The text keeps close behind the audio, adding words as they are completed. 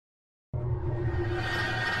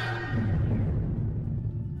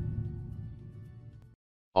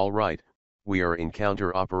Alright, we are in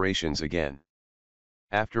counter operations again.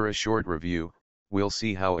 After a short review, we'll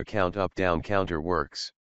see how a count up-down counter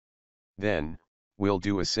works. Then, we'll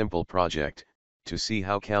do a simple project, to see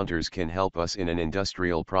how counters can help us in an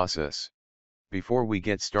industrial process. Before we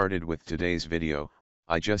get started with today's video,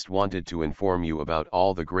 I just wanted to inform you about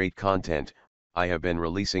all the great content I have been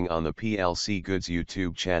releasing on the PLC Goods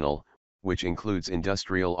YouTube channel, which includes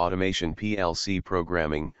industrial automation PLC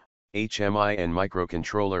programming, HMI and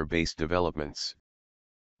microcontroller-based developments.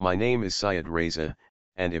 My name is Syed Reza,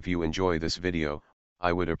 and if you enjoy this video,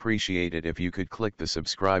 I would appreciate it if you could click the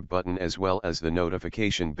subscribe button as well as the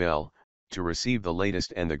notification bell, to receive the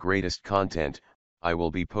latest and the greatest content I will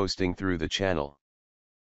be posting through the channel.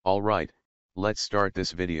 Alright, let's start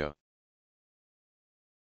this video.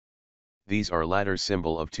 These are ladder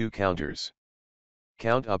symbol of two counters.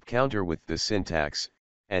 Count up counter with the syntax,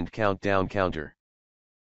 and count down counter.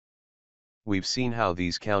 We've seen how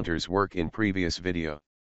these counters work in previous video.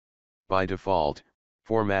 By default,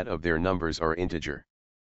 format of their numbers are integer.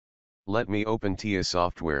 Let me open TIA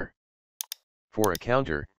software. For a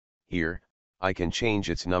counter, here, I can change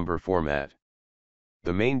its number format.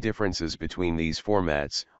 The main differences between these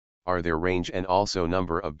formats are their range and also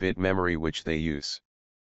number of bit memory which they use.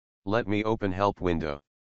 Let me open help window.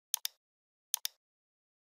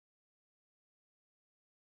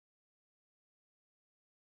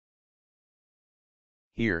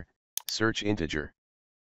 Here, search integer.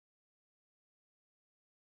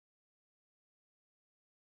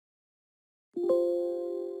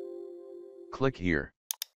 Click here.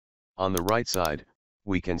 On the right side,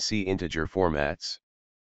 we can see integer formats.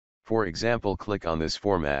 For example, click on this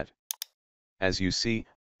format. As you see,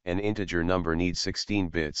 an integer number needs 16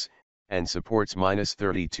 bits, and supports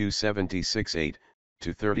 -3276.8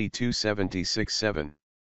 to 3276.7.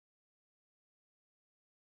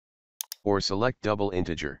 Or select double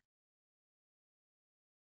integer.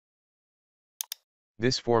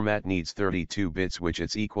 This format needs 32 bits which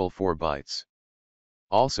is equal 4 bytes.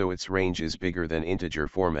 Also its range is bigger than integer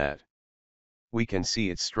format. We can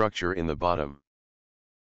see its structure in the bottom.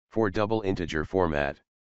 For double integer format,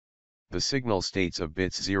 the signal states of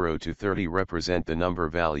bits 0 to 30 represent the number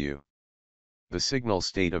value. The signal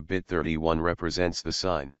state of bit 31 represents the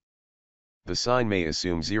sign. The sign may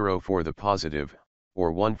assume 0 for the positive,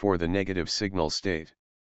 or 1 for the negative signal state.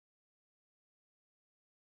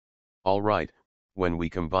 Alright, when we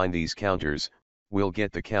combine these counters, we'll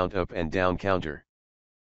get the count up and down counter.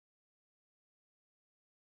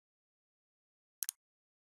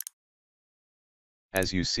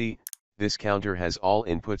 As you see, this counter has all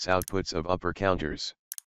inputs/outputs of upper counters.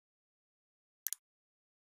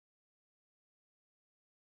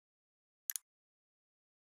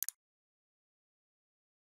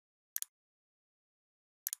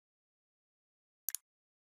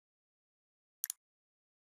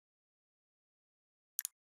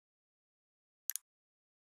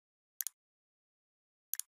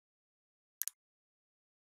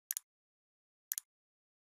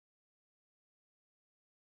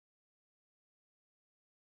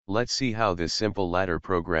 Let's see how this simple ladder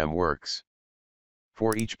program works.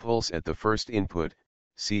 For each pulse at the first input,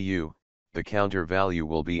 CU, the counter value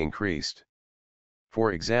will be increased.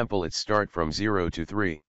 For example, it start from 0 to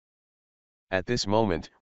 3. At this moment,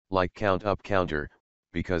 like count up counter,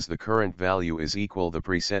 because the current value is equal the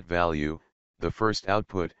preset value, the first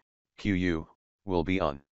output, QU, will be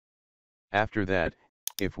on. After that,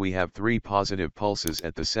 if we have 3 positive pulses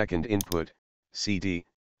at the second input, CD,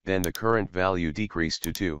 then the current value decreased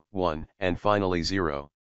to 2, 1, and finally 0.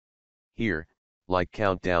 Here, like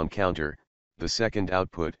countdown counter, the second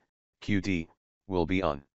output, QD, will be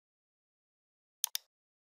on.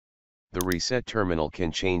 The reset terminal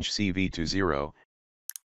can change CV to 0,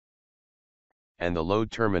 and the load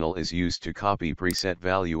terminal is used to copy preset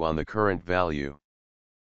value on the current value.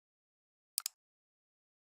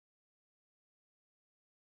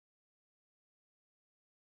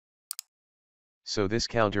 So this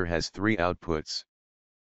counter has 3 outputs.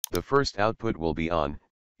 The first output will be on,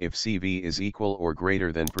 if CV is equal or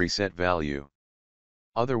greater than preset value.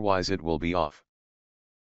 Otherwise it will be off.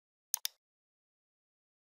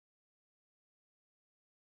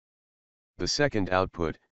 The second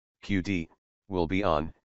output, QD, will be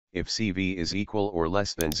on, if CV is equal or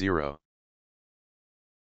less than 0.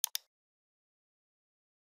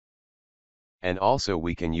 And also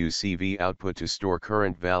we can use CV output to store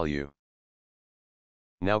current value.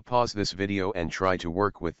 Now pause this video and try to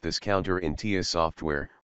work with this counter in TIA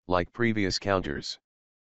software, like previous counters.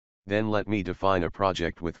 Then let me define a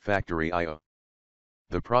project with factory I/O.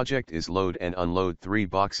 The project is load and unload 3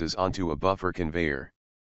 boxes onto a buffer conveyor.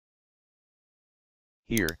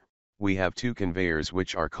 Here, we have two conveyors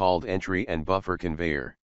which are called entry and buffer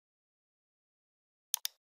conveyor.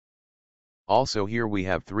 Also here we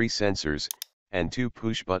have three sensors, and two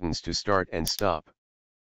push buttons to start and stop.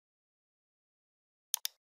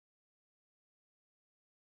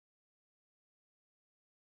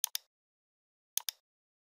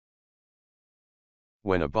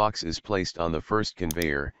 When a box is placed on the first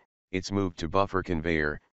conveyor, it's moved to buffer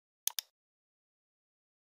conveyor.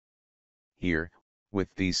 Here, with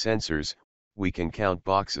these sensors, we can count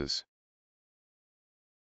boxes.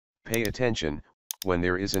 Pay attention, when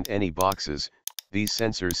there isn't any boxes, these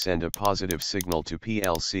sensors send a positive signal to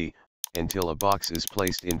PLC, until a box is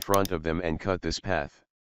placed in front of them and cut this path.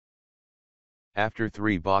 After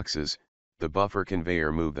 3 boxes, the buffer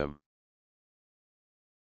conveyor move them.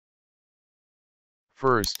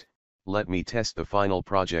 First, let me test the final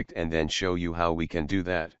project and then show you how we can do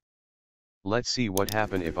that. Let's see what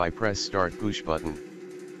happen if I press start push button.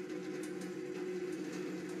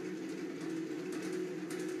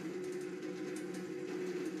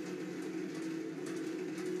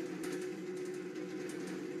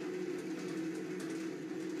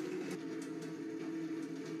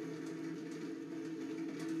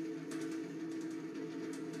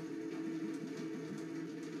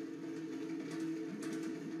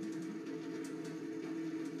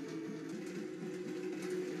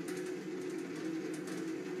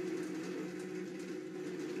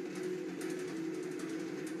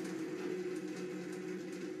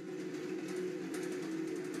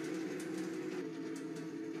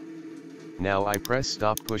 Now I press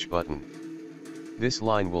stop push button. This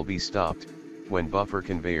line will be stopped, when buffer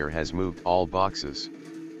conveyor has moved all boxes.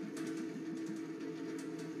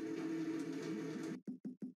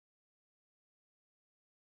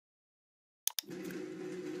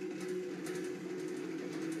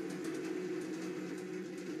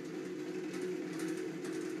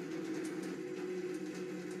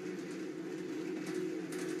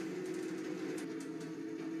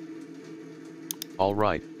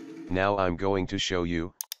 Alright, now I'm going to show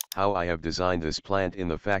you, how I have designed this plant in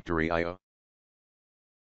the factory IO.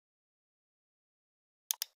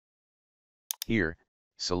 Here,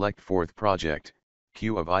 select fourth project,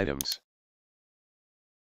 queue of items.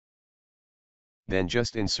 Then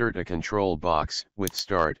just insert a control box with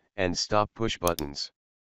start and stop push buttons.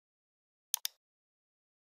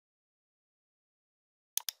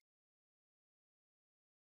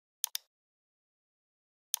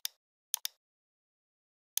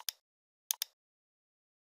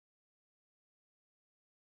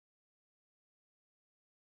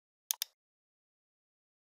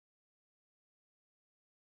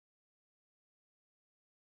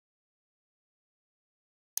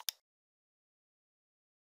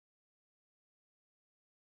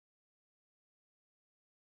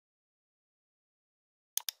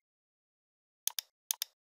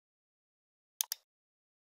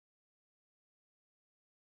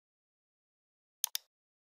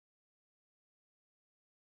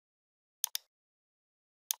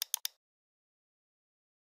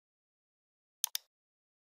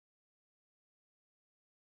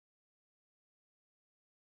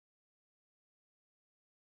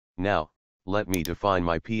 Now, let me define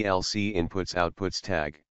my PLC inputs-outputs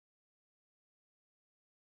tag.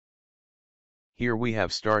 Here we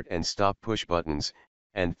have start and stop push buttons,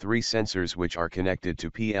 and 3 sensors which are connected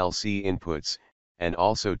to PLC inputs, and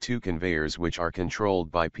also 2 conveyors which are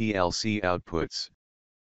controlled by PLC outputs.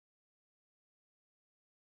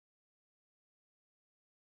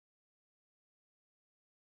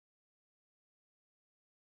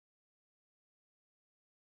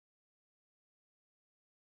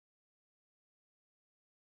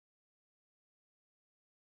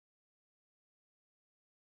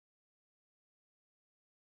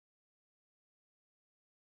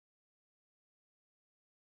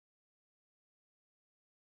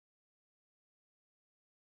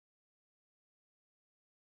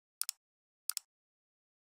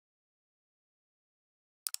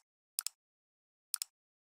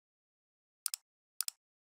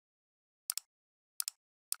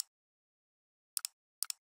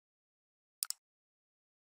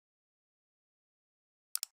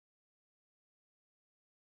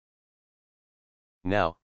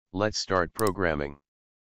 Now, let's start programming.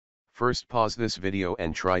 First pause this video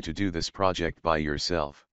and try to do this project by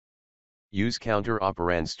yourself. Use counter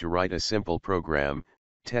operands to write a simple program,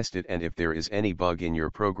 test it, and if there is any bug in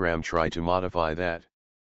your program, try to modify that.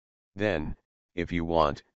 Then, if you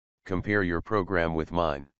want, compare your program with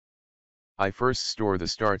mine. I first store the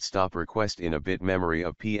start-stop request in a bit memory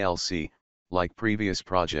of PLC, like previous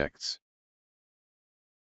projects.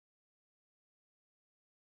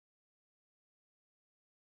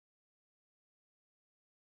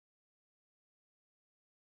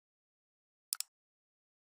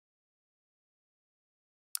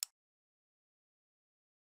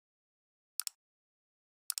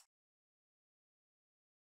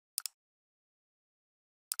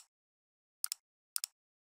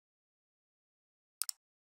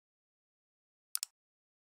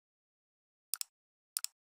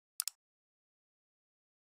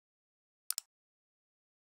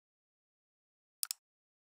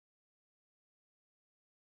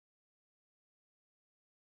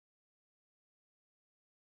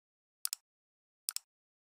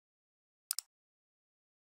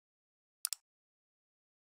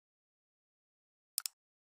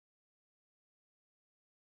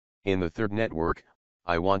 In the third network,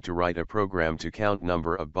 I want to write a program to count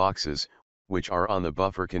number of boxes, which are on the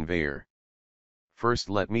buffer conveyor. First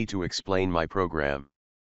let me to explain my program.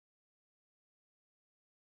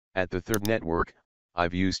 At the third network,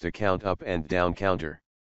 I've used a count up and down counter.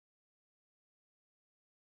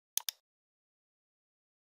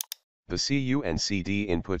 The CU and CD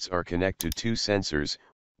inputs are connected to two sensors,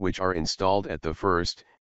 which are installed at the first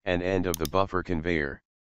and end of the buffer conveyor.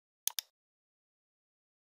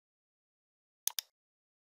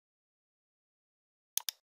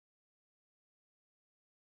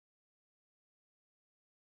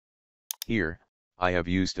 Here, I have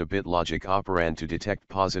used a bit logic operand to detect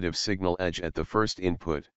positive signal edge at the first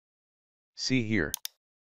input. See here.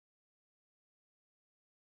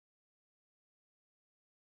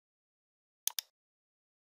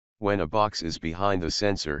 When a box is behind the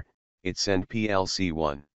sensor, it send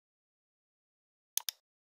PLC1.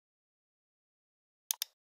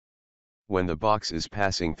 When the box is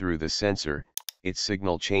passing through the sensor, its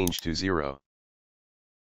signal change to 0.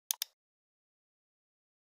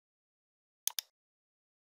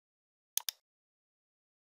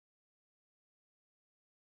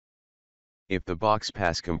 If the box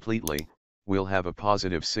pass completely, we'll have a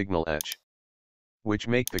positive signal edge, which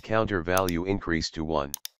make the counter value increase to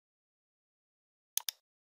 1.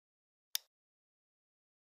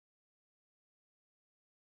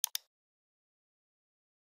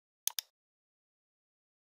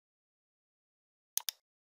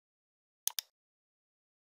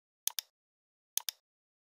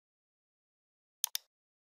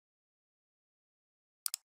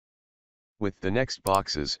 With the next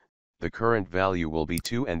boxes, the current value will be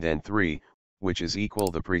 2 and then 3, which is equal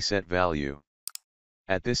the preset value.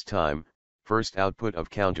 At this time, first output of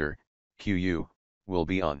counter, QU, will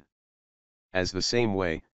be on. As the same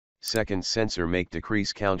way, second sensor make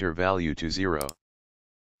decrease counter value to 0.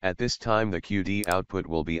 At this time the QD output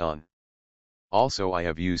will be on. Also I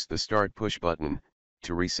have used the start push button,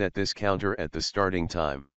 to reset this counter at the starting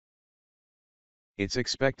time. It's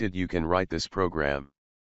expected you can write this program.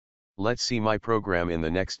 Let's see my program in the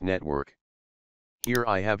next network. Here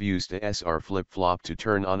I have used a SR flip-flop to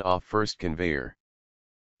turn on off first conveyor.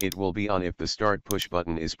 It will be on if the start push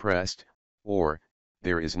button is pressed, or,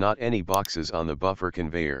 there is not any boxes on the buffer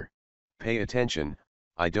conveyor. Pay attention,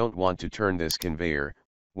 I don't want to turn this conveyor,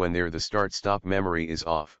 when the start-stop memory is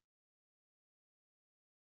off.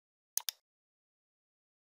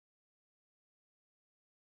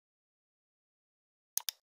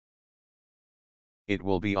 It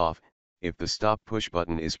will be off, if the stop push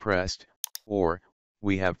button is pressed, or,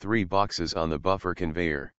 we have 3 boxes on the buffer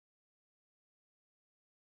conveyor.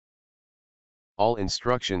 All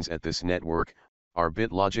instructions at this network, are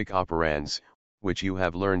bit logic operands, which you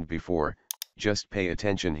have learned before. Just pay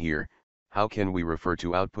attention here. How can we refer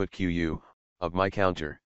to output QU, of my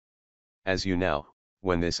counter? As you know,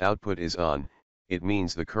 when this output is on, it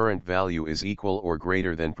means the current value is equal or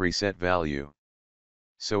greater than preset value.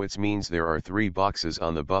 So it means there are 3 boxes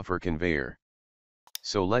on the buffer conveyor.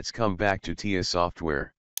 So let's come back to TIA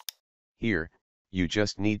software. Here, you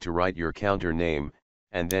just need to write your counter name,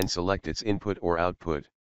 and then select its input or output.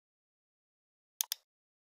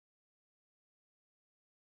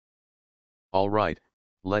 Alright,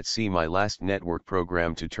 let's see my last network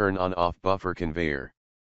program to turn on off buffer conveyor.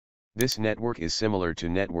 This network is similar to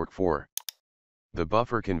network 4. The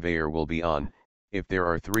buffer conveyor will be on, if there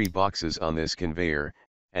are 3 boxes on this conveyor,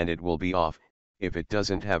 and it will be off, if it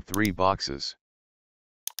doesn't have 3 boxes.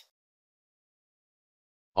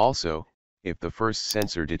 Also, if the first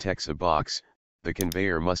sensor detects a box, the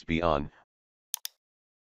conveyor must be on,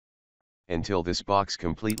 until this box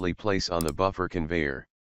completely place on the buffer conveyor.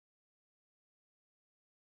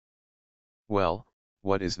 Well,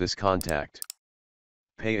 what is this contact?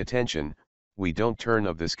 Pay attention, we don't turn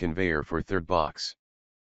of this conveyor for third box.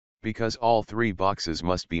 Because all 3 boxes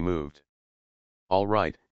must be moved.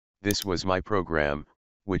 Alright, this was my program,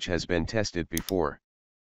 which has been tested before.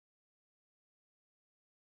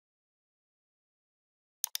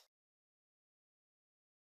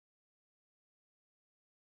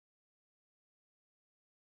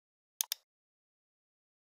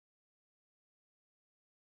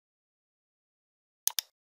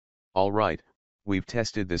 Alright, we've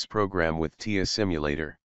tested this program with TIA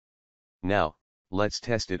simulator. Now, let's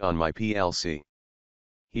test it on my PLC.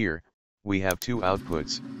 Here, we have 2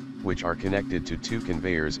 outputs, which are connected to 2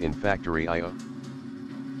 conveyors in factory I/O.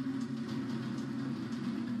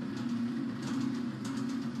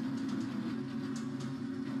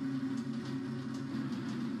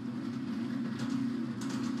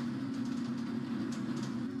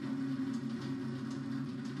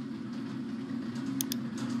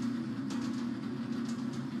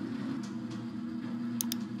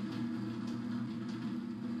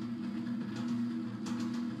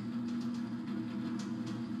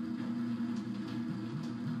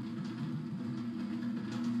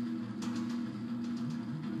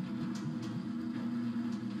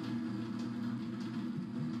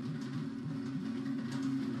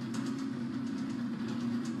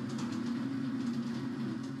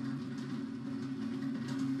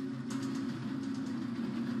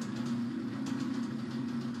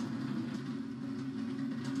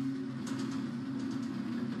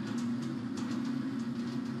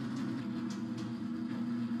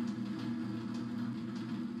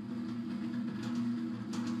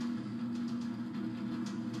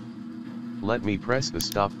 let me press the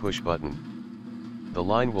stop push button. The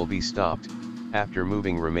line will be stopped, after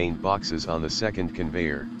moving remained boxes on the second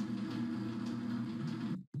conveyor.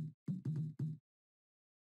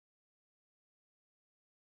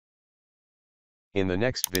 In the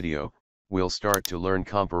next video, we'll start to learn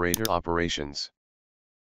comparator operations.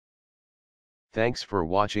 Thanks for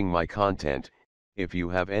watching my content. If you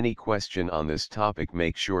have any question on this topic,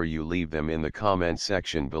 make sure you leave them in the comment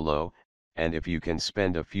section below, and if you can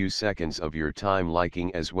spend a few seconds of your time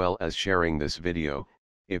liking as well as sharing this video,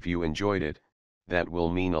 if you enjoyed it, that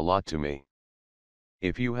will mean a lot to me.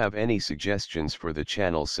 If you have any suggestions for the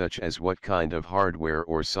channel, such as what kind of hardware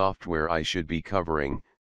or software I should be covering,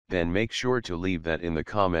 then make sure to leave that in the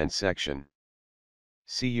comment section.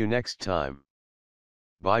 See you next time.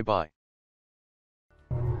 Bye bye.